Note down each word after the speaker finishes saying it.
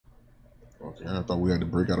Okay, I thought we had to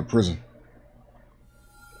break out of prison.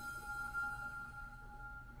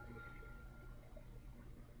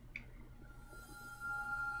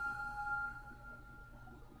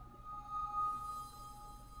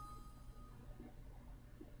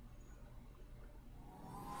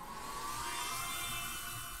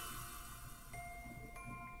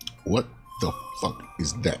 What the fuck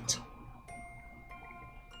is that?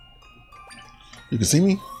 You can see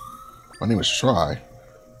me? My name is Try.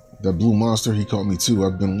 That blue monster, he caught me too.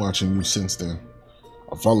 I've been watching you since then.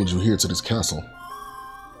 I followed you here to this castle.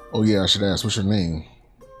 Oh yeah, I should ask, what's your name?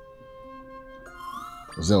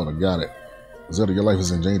 Zelda, got it. Zelda, your life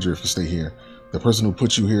is in danger if you stay here. The person who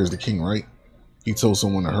put you here is the king, right? He told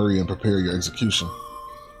someone to hurry and prepare your execution.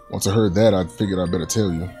 Once I heard that, I figured I'd better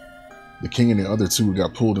tell you. The king and the other two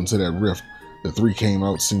got pulled into that rift. The three came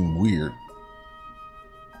out seemed weird.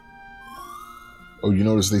 Oh, you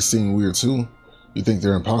notice they seem weird too? You think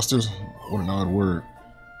they're imposters? What an odd word.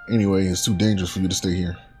 Anyway, it's too dangerous for you to stay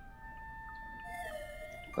here.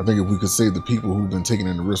 I think if we could save the people who've been taking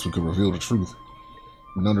in the risk, we could reveal the truth.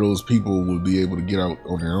 None of those people would be able to get out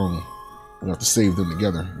on their own. We'll have to save them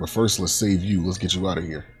together. But first, let's save you. Let's get you out of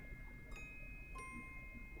here.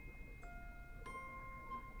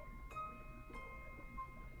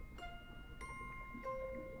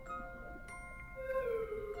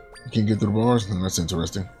 You can't get through the bars? That's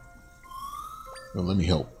interesting. Well, let me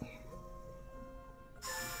help.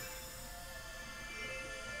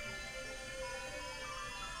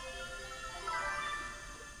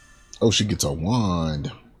 Oh, she gets a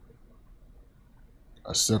wand.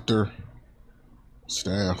 A scepter.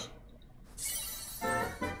 Staff.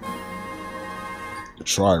 The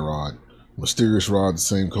Tri Rod. Mysterious rod, the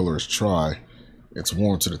same color as Tri. It's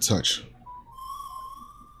warm to the touch.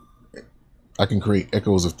 I can create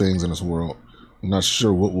echoes of things in this world. I'm not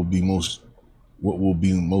sure what will be most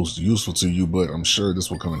useful to you, but I'm sure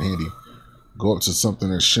this will come in handy. Go up to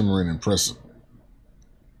something that's shimmering and press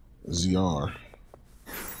ZR.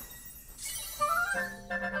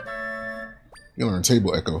 You learn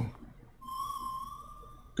table echo.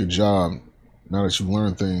 Good job. Now that you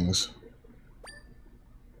learn things.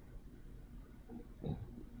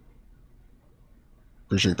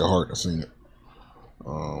 Appreciate the heart. I've seen it.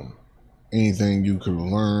 Anything you could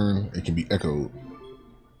learn, it can be echoed.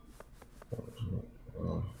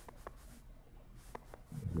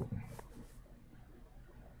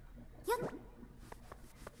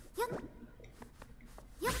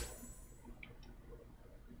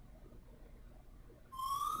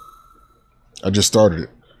 I just started it.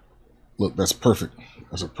 Look, that's perfect.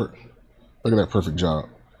 Look at that perfect job.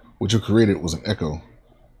 What you created was an echo.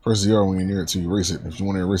 Press ZR when you're near it to erase it. If you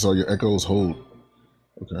want to erase all your echoes, hold.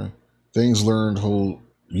 Okay. Things learned hold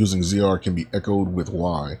using ZR can be echoed with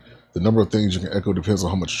Y. The number of things you can echo depends on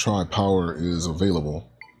how much Tri power is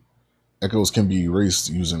available. Echoes can be erased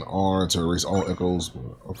using R to erase all echoes.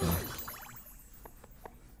 Okay.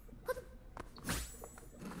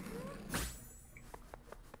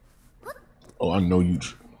 Oh, I know you.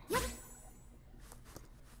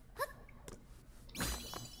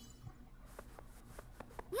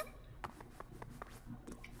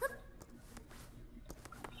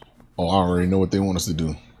 Oh, I already know what they want us to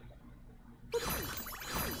do.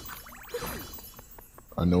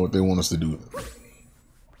 I know what they want us to do.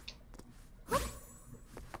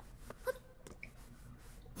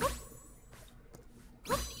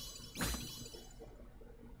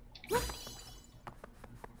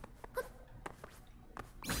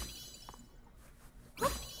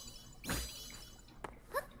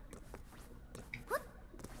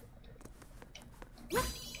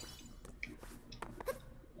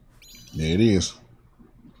 There it is.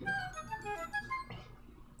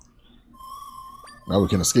 Now we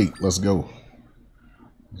can escape. Let's go.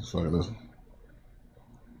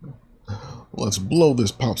 Let's blow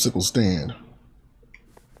this popsicle stand.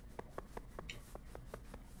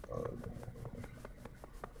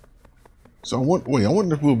 So I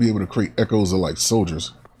wonder if we'll be able to create echoes of like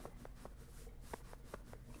soldiers.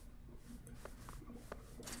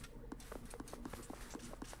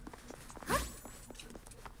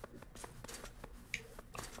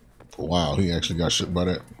 Wow, he actually got shook by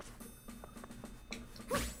that.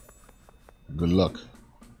 Good luck.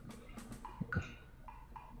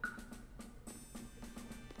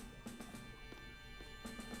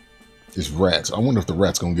 It's rats. I wonder if the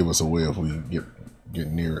rat's gonna give us away if we get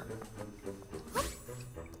near it.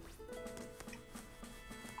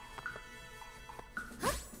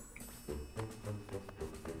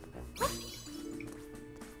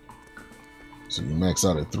 So you max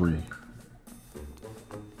out at 3.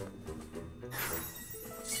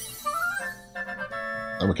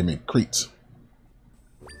 Now we can make crates.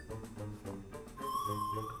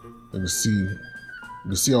 You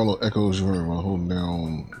can see all the echoes you heard while holding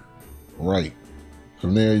down right.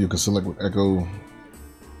 From there, you can select with echo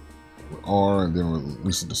with R and then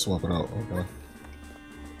release it to swap it out. Okay.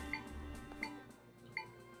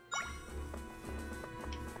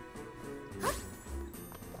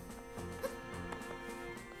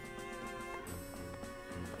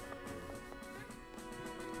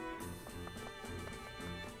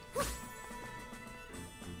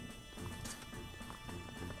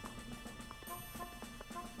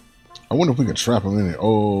 I wonder if we can trap him in it.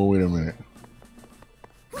 Oh, wait a minute.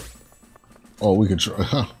 Oh, we can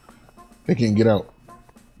try. They can't get out.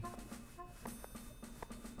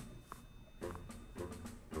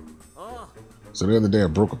 So the other day I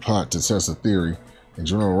broke a pot to test a theory, and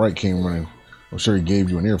General Wright came running. I'm sure he gave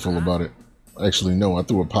you an earful about it. Actually, no. I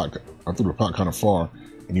threw the pot kind of far,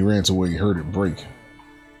 and he ran to where he heard it break.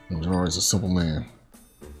 And General Wright's a simple man.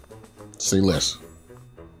 Say less.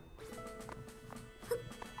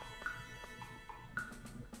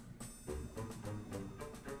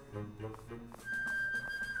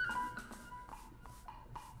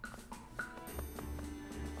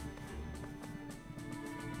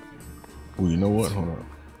 Well, you know what? Hold on.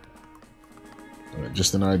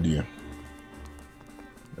 Just an idea.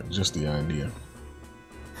 Just the idea.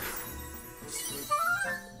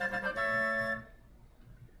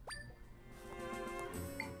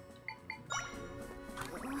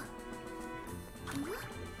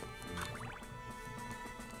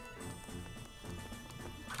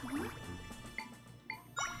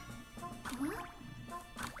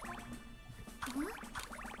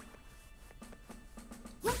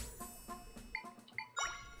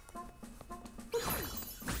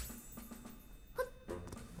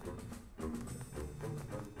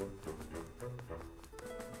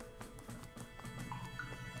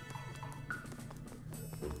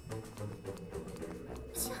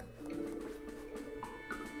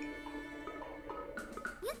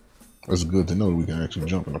 That's good to know that we can actually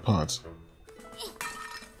jump in the pots.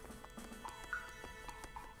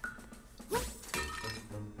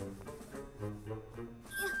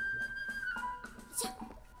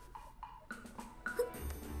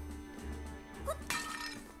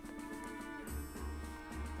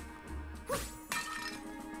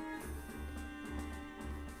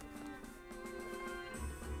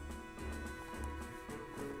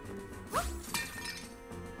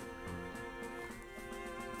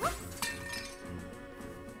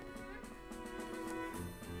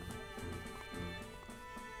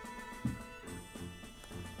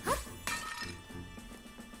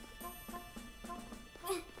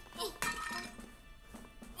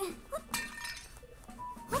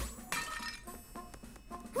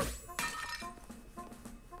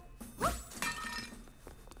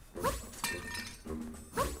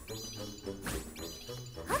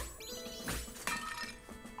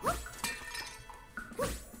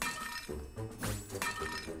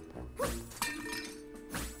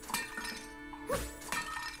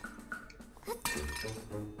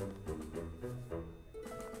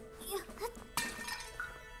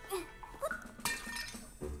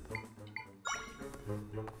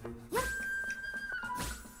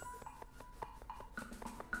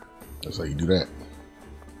 That's how you do that.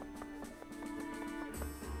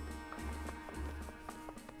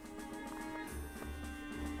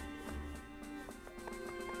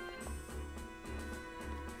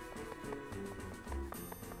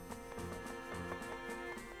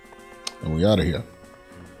 And we out of here.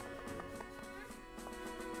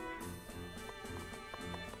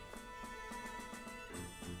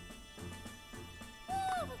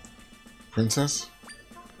 Princess?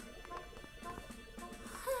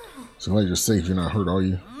 So glad you're safe. You're not hurt, are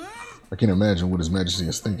you? I can't imagine what His Majesty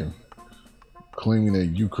is thinking. Claiming that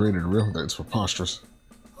you created a real, that's preposterous.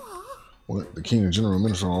 What, the king and general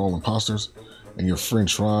minister are all imposters? And your friend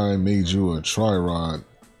Tri made you a tri-rod,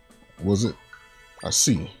 was it? I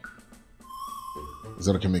see.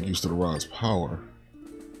 Zelda can make use of the rod's power.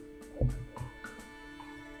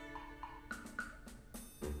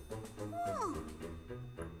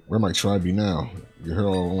 Where might Tri be now? You're here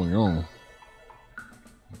all on your own.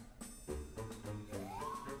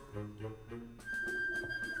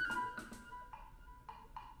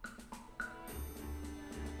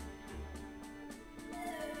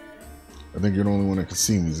 I think you're the only one that can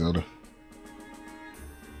see me, Zelda.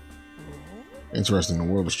 Interesting, the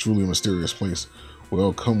world is truly a mysterious place.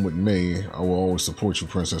 Well, come what may, I will always support you,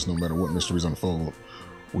 Princess, no matter what mysteries unfold.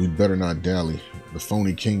 We'd better not dally. The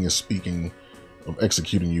phony king is speaking of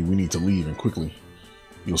executing you. We need to leave, and quickly.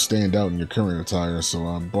 You'll stand out in your current attire, so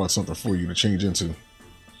I brought something for you to change into.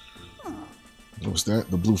 What's that?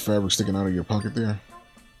 The blue fabric sticking out of your pocket there?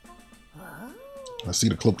 I see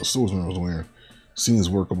the cloak the swordsman was wearing. Seems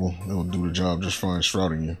workable. It'll do the job just fine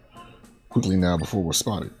shrouding you. Quickly now before we're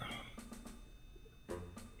spotted.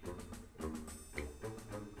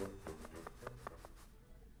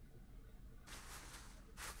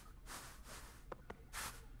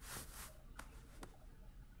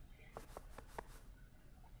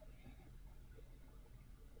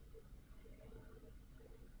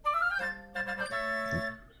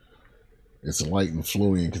 It's light and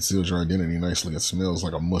flowy and conceals your identity nicely. It smells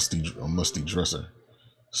like a musty dresser.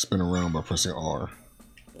 Spin around by pressing R.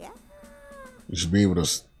 Yeah. You should be able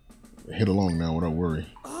to hit along now without worry.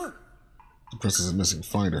 The princess is missing.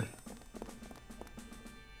 Find her.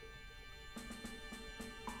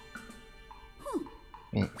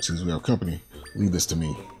 Since we have company, leave this to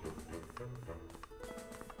me.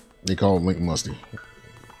 They call Link Musty.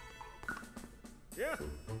 Yeah.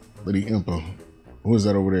 Lady Impa, who is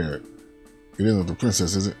that over there? It isn't the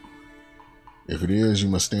princess, is it? If it is, you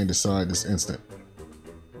must stand aside this instant.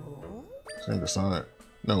 Stand aside?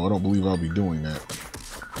 No, I don't believe I'll be doing that.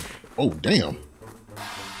 Oh, damn.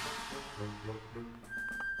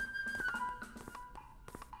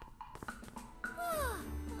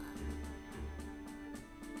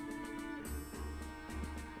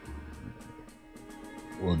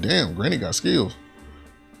 Well, damn, Granny got skills.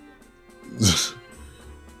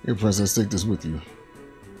 Here, princess, take this with you.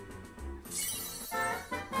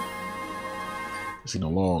 See the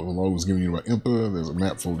log. The log was given you by Impa. There's a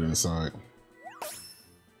map folder inside.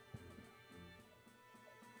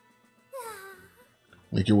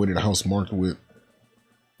 Make your way to the house marked with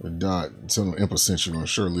a dot. Tell them Impa sent you, and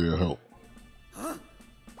surely it'll help.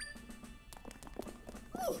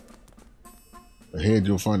 Ahead,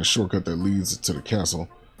 you'll find a shortcut that leads to the castle.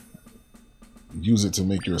 Use it to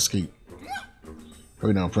make your escape.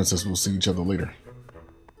 Hurry now, princess. We'll see each other later.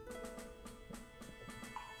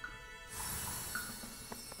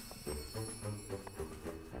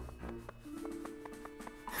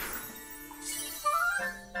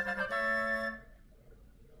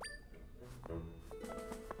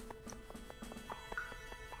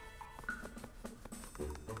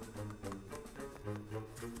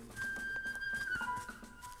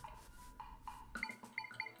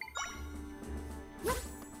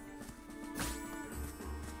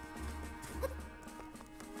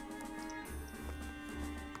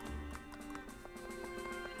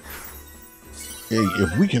 Hey,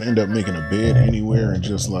 if we can end up making a bed anywhere and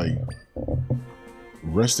just like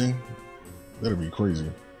resting, that'd be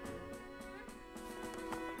crazy.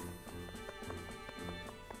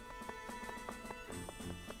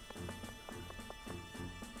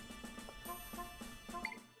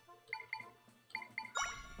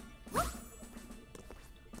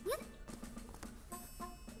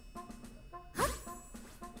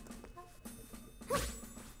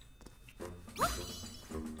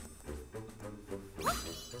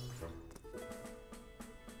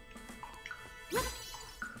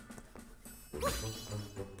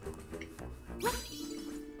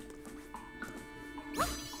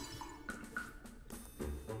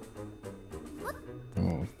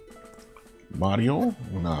 Mario?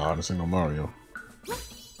 Nah, this ain't no Mario.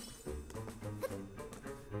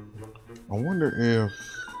 I wonder if...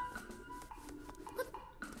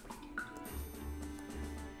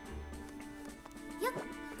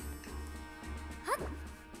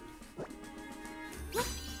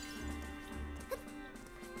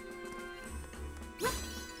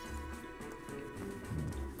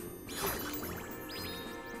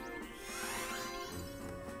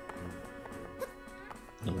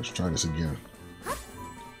 Let's try this again.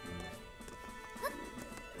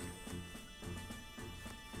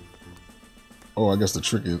 Oh, I guess the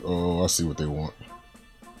trick is... Oh, I see what they want.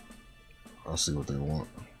 I see what they want.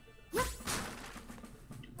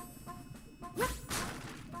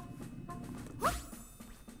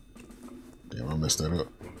 Damn, I messed that up.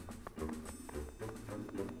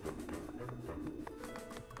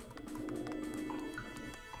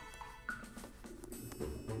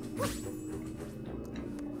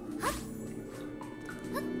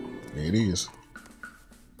 There it is.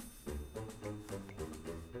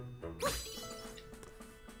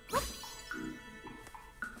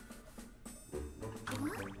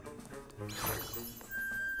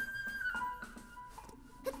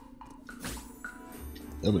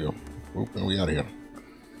 There we go. Oh, and we out of here.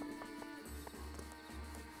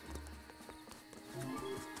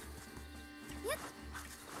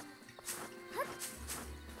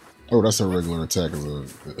 Oh, that's a regular attack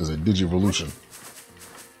as a Digivolution.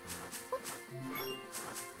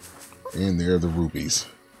 And there are the rupees.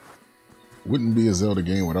 Wouldn't be a Zelda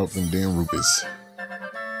game without them damn rupees.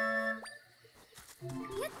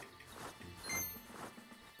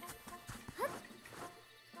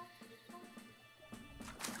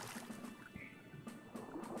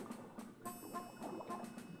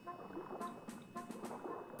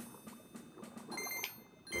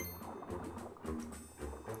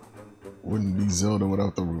 Wouldn't be Zelda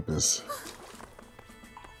without the Rupus.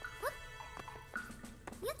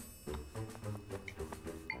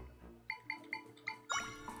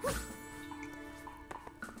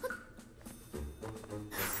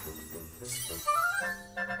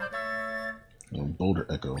 Boulder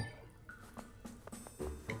Echo.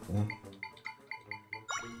 Okay.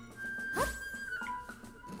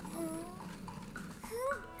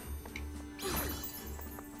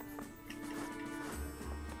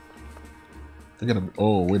 I gotta.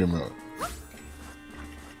 Oh, wait a minute.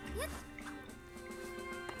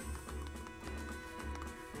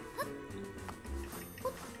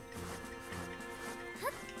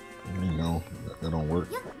 No, that don't work.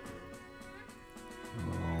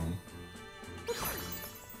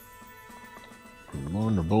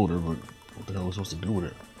 On the boulder, but what the hell are we supposed to do with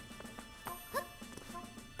it?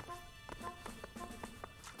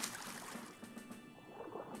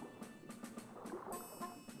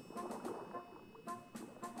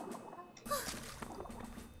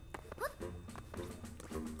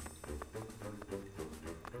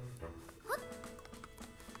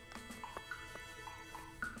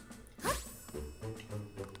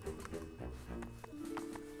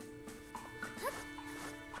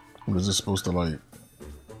 What is this supposed to like?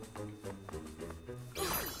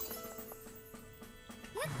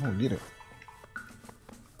 I don't get it.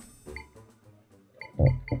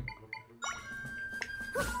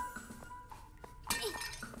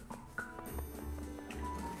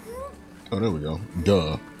 Oh, there we go.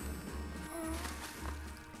 Duh.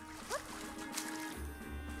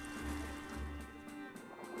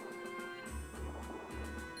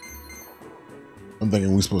 I'm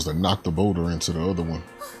thinking we're supposed to knock the boulder into the other one.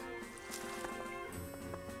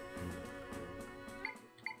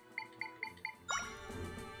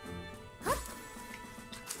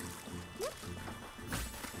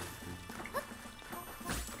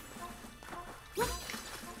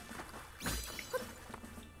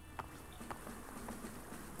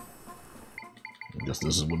 I guess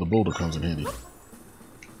this is where the boulder comes in handy.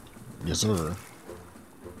 Yes, sir.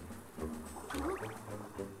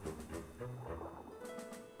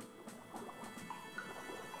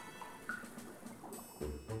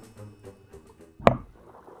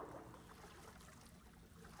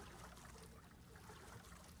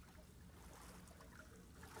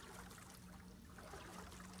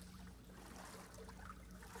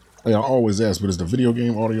 Hey, I always ask, but is the video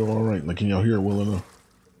game audio all right? Like, can y'all hear it well enough?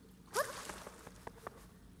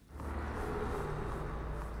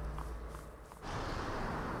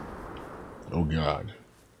 Oh, God.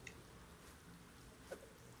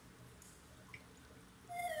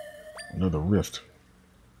 Another rift.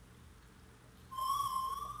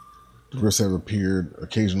 The rifts have appeared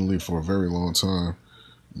occasionally for a very long time.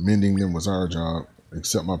 Mending them was our job,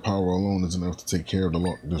 except my power alone is enough to take care of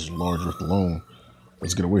this large rift alone.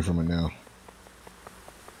 Let's get away from it now.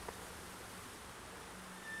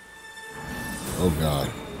 Oh,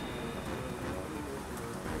 God.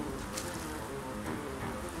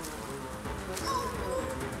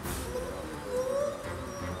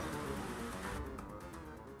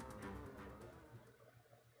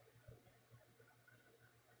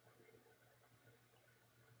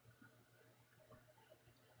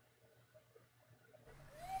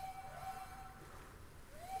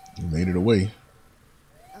 You made it away.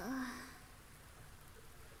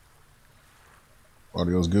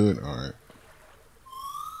 Audio's good? All right.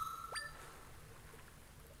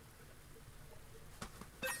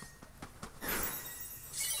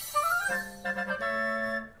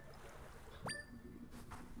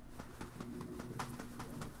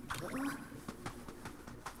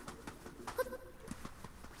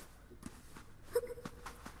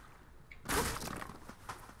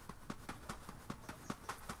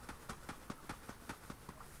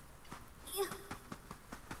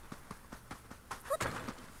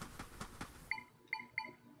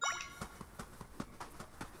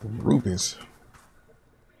 Rupees.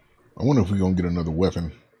 I wonder if we're gonna get another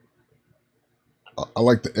weapon. I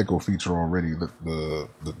like the echo feature already. The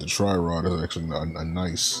tri-rod is actually a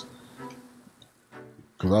nice,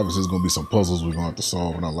 because obviously there's gonna be some puzzles we're gonna have to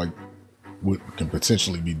solve, and I like what can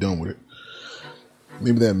potentially be done with it.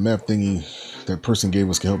 Maybe that map thingy that person gave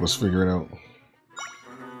us can help us figure it out.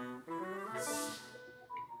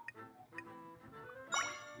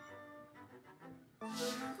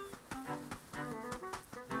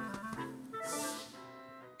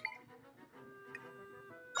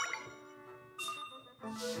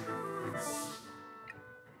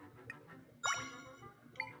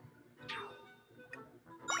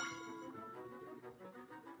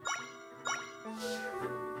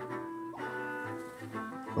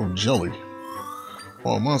 Oh, jelly.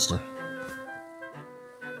 Oh, a monster.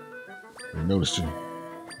 They noticed you.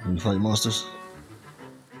 Can you fight monsters?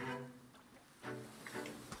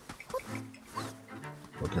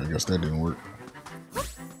 Okay, I guess that didn't work.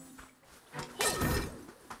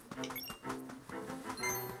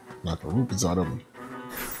 Knock the rupees out of them.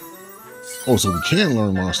 Oh, so we can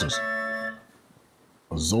learn monsters.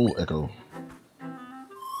 A Zol Echo.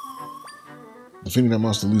 Defeating that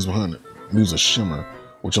monster leaves a shimmer,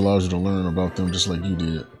 which allows you to learn about them just like you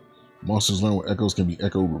did. Monsters learn with echoes can be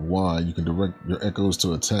echoed with Y. You can direct your echoes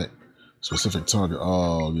to attack specific target.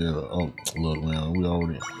 Oh yeah. Oh look, man, we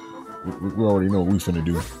already know what we finna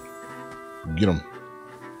do. Get them.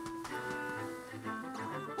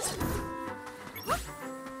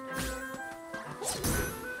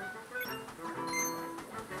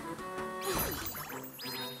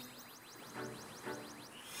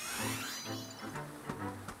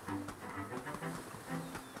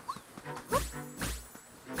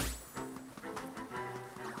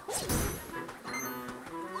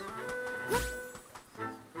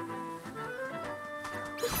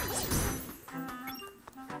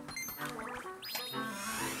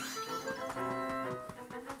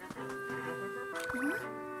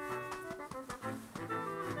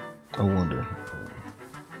 I wonder.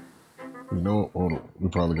 You know, or we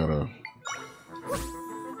probably gotta.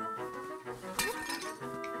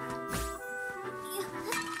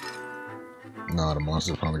 Nah, the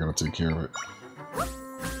monster's probably gonna take care of it.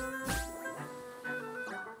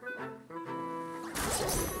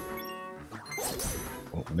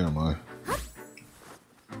 Oh, never mind.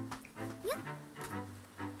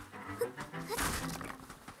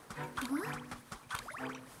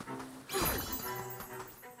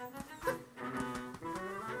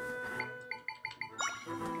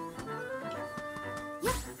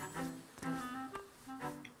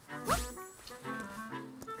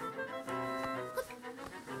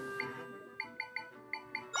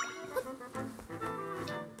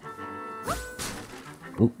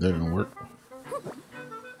 Oop, that didn't work.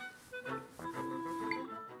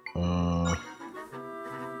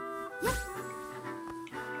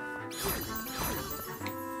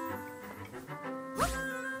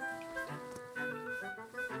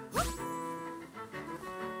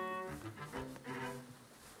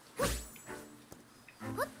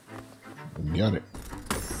 Got it.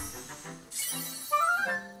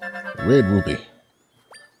 Red rupee.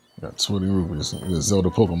 Got 20 rupees. It's a Zelda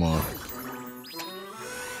Pokemon.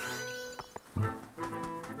 How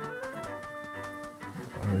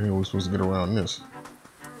the hell are we supposed to get around this?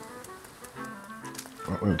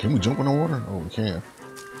 Wait, can we jump in the water? Oh, we can.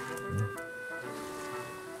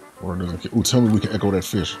 Water doesn't. Oh, tell me we can echo that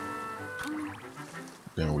fish.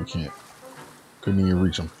 Damn, we can't. Couldn't even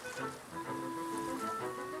reach him.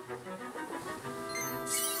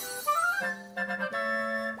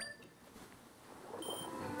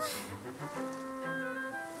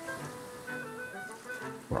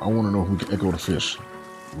 I want to know if we can echo the fish.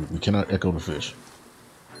 We cannot echo the fish.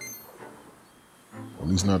 At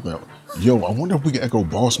least not that one. Yo, I wonder if we can echo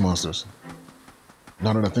boss monsters.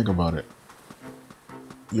 Now that I think about it.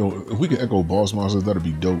 Yo, if we can echo boss monsters, that'd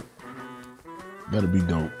be dope. That'd be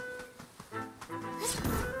dope.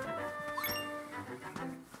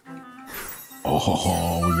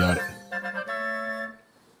 Oh, we got it.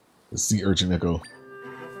 The sea urchin echo.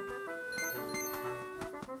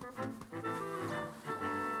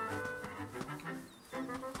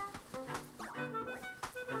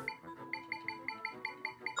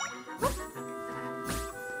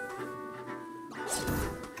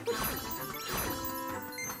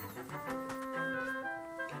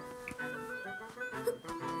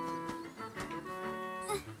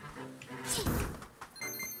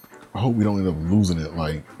 I hope we don't end up losing it.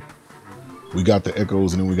 Like, we got the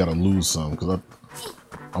echoes and then we gotta lose some, because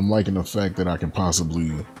I'm liking the fact that I can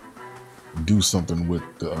possibly do something with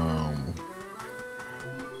the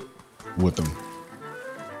with them.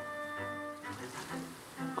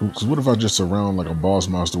 Because what if I just surround like a boss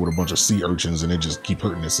monster with a bunch of sea urchins and it just keep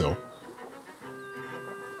hurting itself?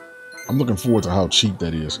 I'm looking forward to how cheap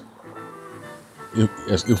that is,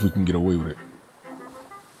 if we can get away with it.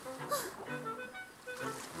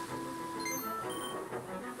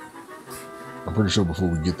 I'm pretty sure before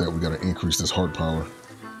we get that, we gotta increase this heart power.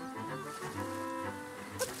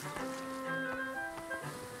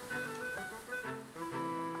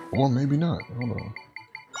 Or maybe not. Hold on.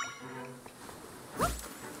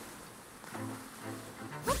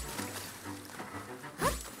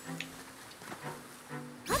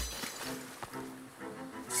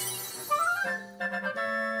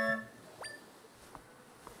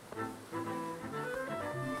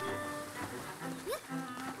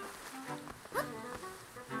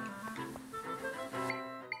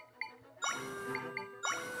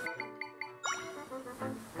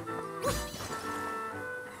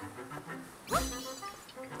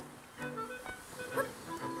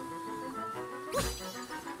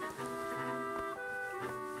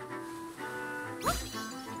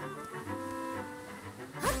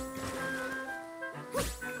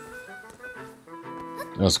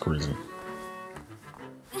 That's crazy.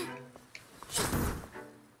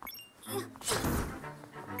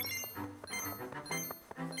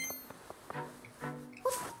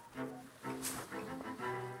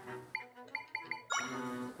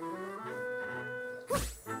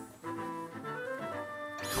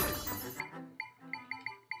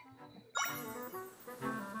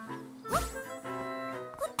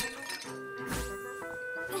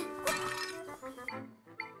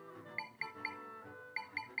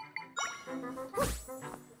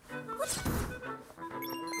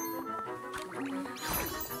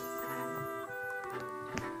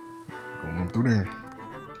 Going through there.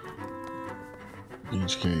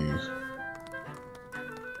 Beach cave.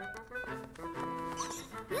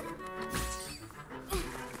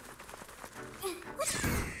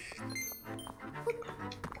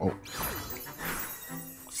 Oh.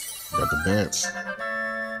 Got the bats.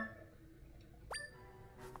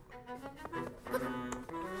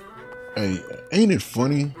 Hey, ain't it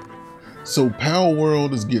funny? So Power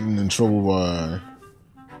World is getting in trouble by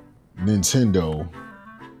Nintendo.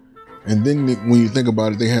 And then when you think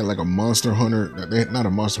about it, they had like a Monster Hunter, not a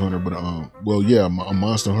Monster Hunter, but well, yeah, a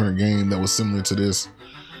Monster Hunter game that was similar to this.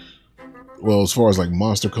 Well, as far as like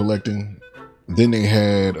monster collecting, then they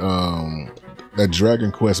had that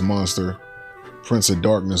Dragon Quest monster, Prince of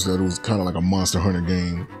Darkness, that was kind of like a Monster Hunter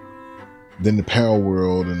game. Then the Power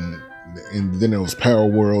World, and then it was Power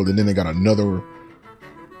World, and then they got another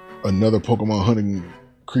Pokemon hunting,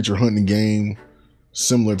 creature hunting game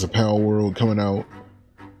similar to Power World coming out.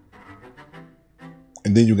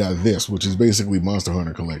 And then you got this, which is basically Monster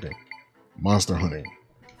Hunter collecting. Monster hunting.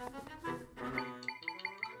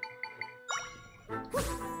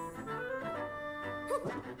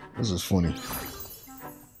 This is funny.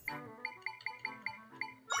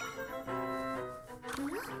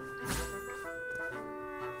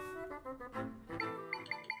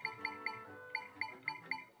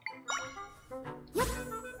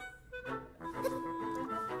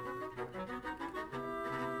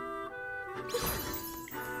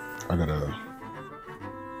 I gotta,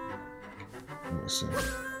 let me see.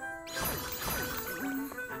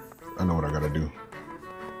 I know what I gotta do.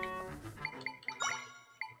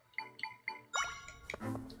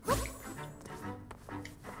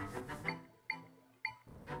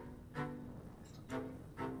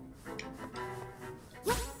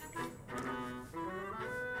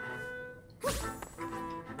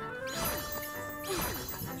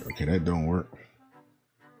 Okay, that don't work.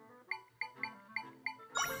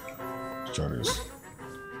 Let's try this.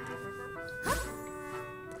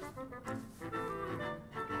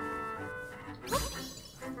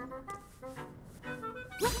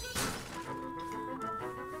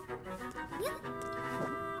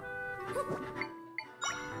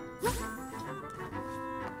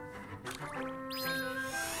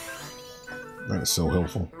 That is so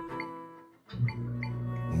helpful.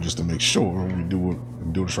 And just to make sure we do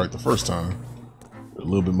this right the first time, a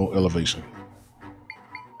little bit more elevation.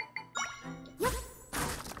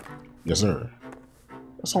 Yes, sir.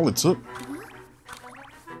 That's all it took.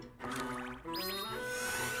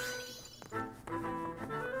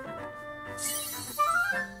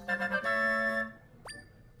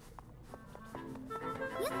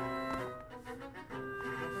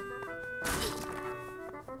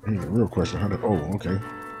 The real question, how did, oh, okay.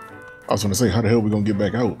 I was gonna say, how the hell are we gonna get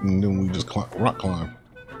back out? And then we just rock climb.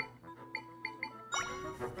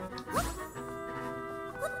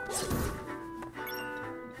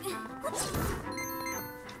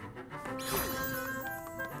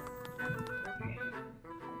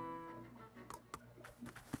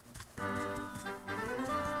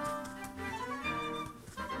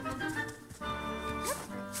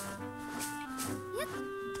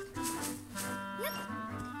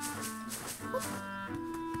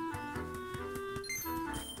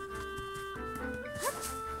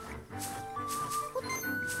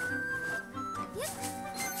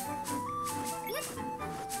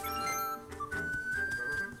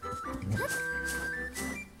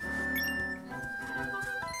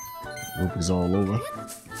 Rope is all over.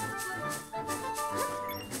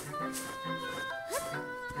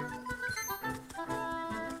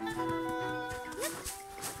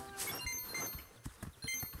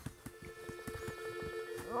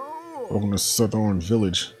 Welcome to SUTHORN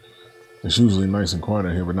Village. It's usually nice and quiet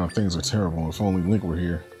out here, but now things are terrible. If only Link were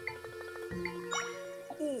here.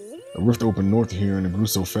 A rift opened north here, and it grew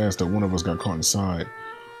so fast that one of us got caught inside.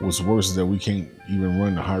 What's worse is that we can't even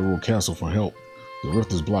run to Hyrule Castle for help. The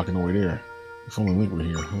rift is blocking the way there. If only Link were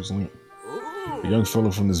here. Who's Link? A young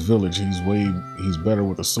fellow from this village. He's better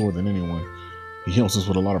with a sword than anyone. He helps us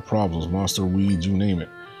with a lot of problems, monster, weeds, you name it.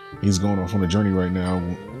 He's going off on a journey right now.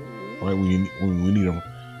 Right when we need him.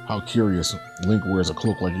 How curious. Link wears a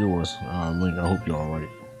cloak like yours. Link, I hope you're alright.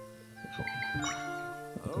 Okay.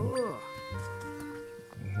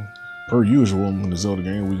 Per usual in the Zelda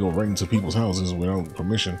game, we go right into people's houses without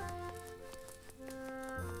permission.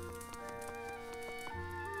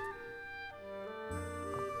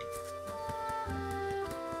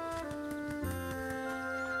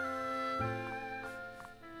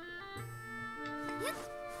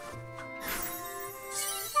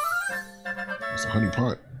 It's a honey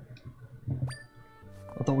pot.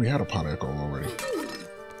 I thought we had a pot echo already.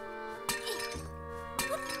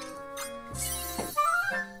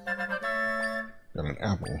 Got an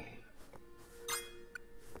apple.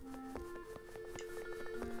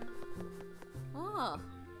 Oh.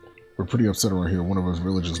 We're pretty upset around here. One of our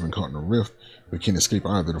villages has been caught in a rift. We can't escape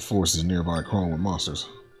either. The forest is nearby crawling with monsters.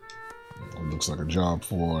 It looks like a job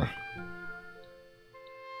for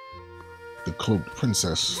the cloaked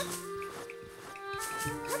princess.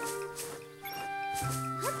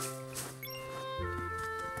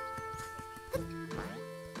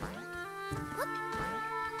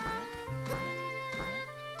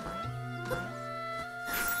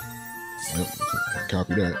 Yep,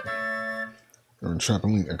 copy that. Or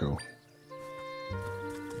trampoline echo.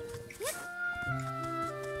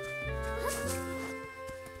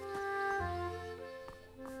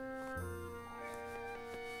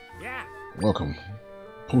 Yeah. Welcome.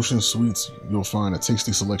 Potion sweets, you'll find a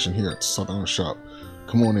tasty selection here at SUTHORN shop.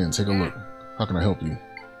 Come on in, take a look. How can I help you?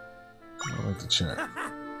 I like to chat.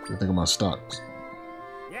 What do you think of my stocks?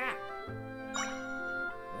 Yeah.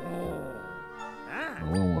 Oh. I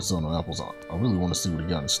don't want to sell no apples. I really want to see what he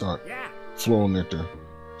got in stock. Yeah. Floral nectar.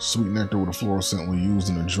 Sweet nectar with a floral scent when used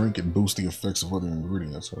in a drink. It boosts the effects of other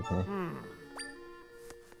ingredients. Okay.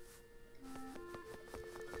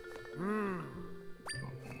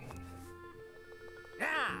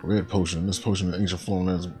 Yeah. Red potion. This potion of ancient floral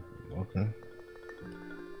nectar. Okay.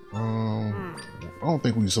 I don't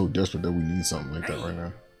think we're so desperate that we need something like that right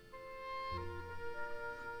now.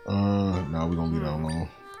 Nah, we're gonna leave that alone.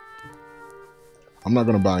 I'm not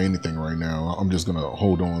gonna buy anything right now. I'm just gonna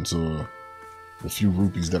hold on to the few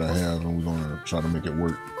rupees that I have, and we're gonna try to make it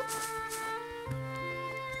work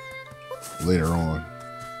later on.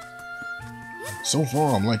 So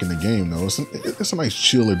far, I'm liking the game though. It's a nice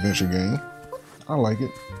chill adventure game. I like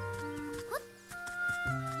it.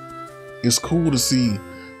 It's cool to see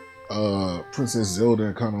Princess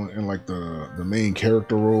Zelda kind of in like the main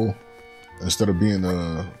character role instead of being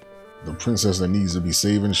the princess that needs to be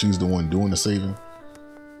saving. She's the one doing the saving.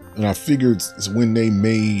 And I figured it's when they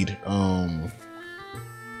made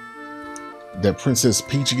that Princess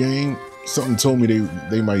Peach game, something told me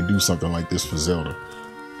they might do something like this for Zelda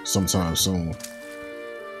sometime soon.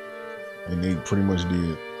 And they pretty much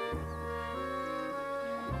did.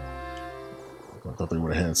 I thought they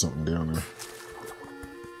would have had something down there.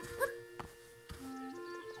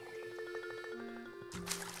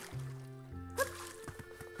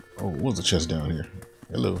 Oh, what's a chest down here?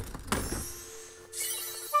 Hello.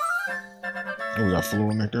 Oh, we got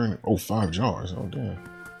floral nectar in it. Oh, 5 jars. Oh, damn.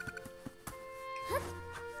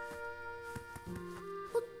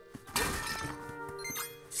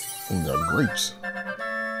 Oh, we got grapes.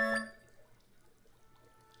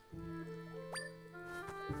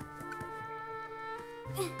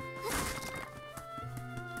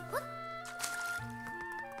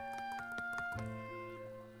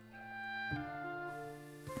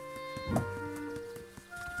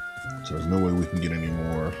 So there's no way we can get any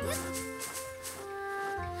more.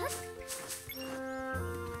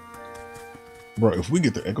 Bro, if we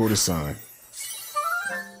get the echo of the sign.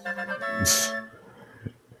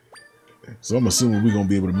 So I'm assuming we're going to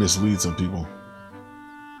be able to mislead some people.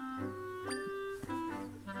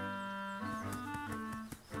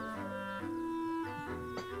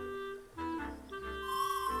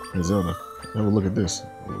 Hey Zelda, have a look at this.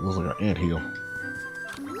 It looks like an anthill.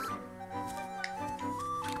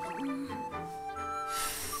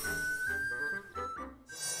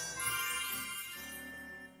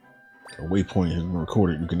 A waypoint has been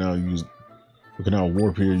recorded. You can now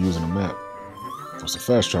warp here using a map. It's a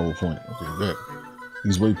fast travel point. Okay, that.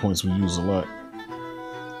 These waypoints we use a lot.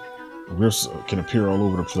 Rifts can appear all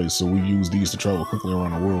over the place, so we use these to travel quickly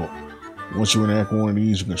around the world. Once you enact one of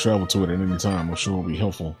these, you can travel to it at any time. I'm sure it'll be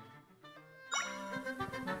helpful.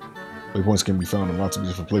 Waypoints can be found in lots of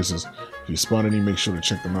different places. If you spot any, make sure to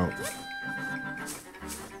check them out.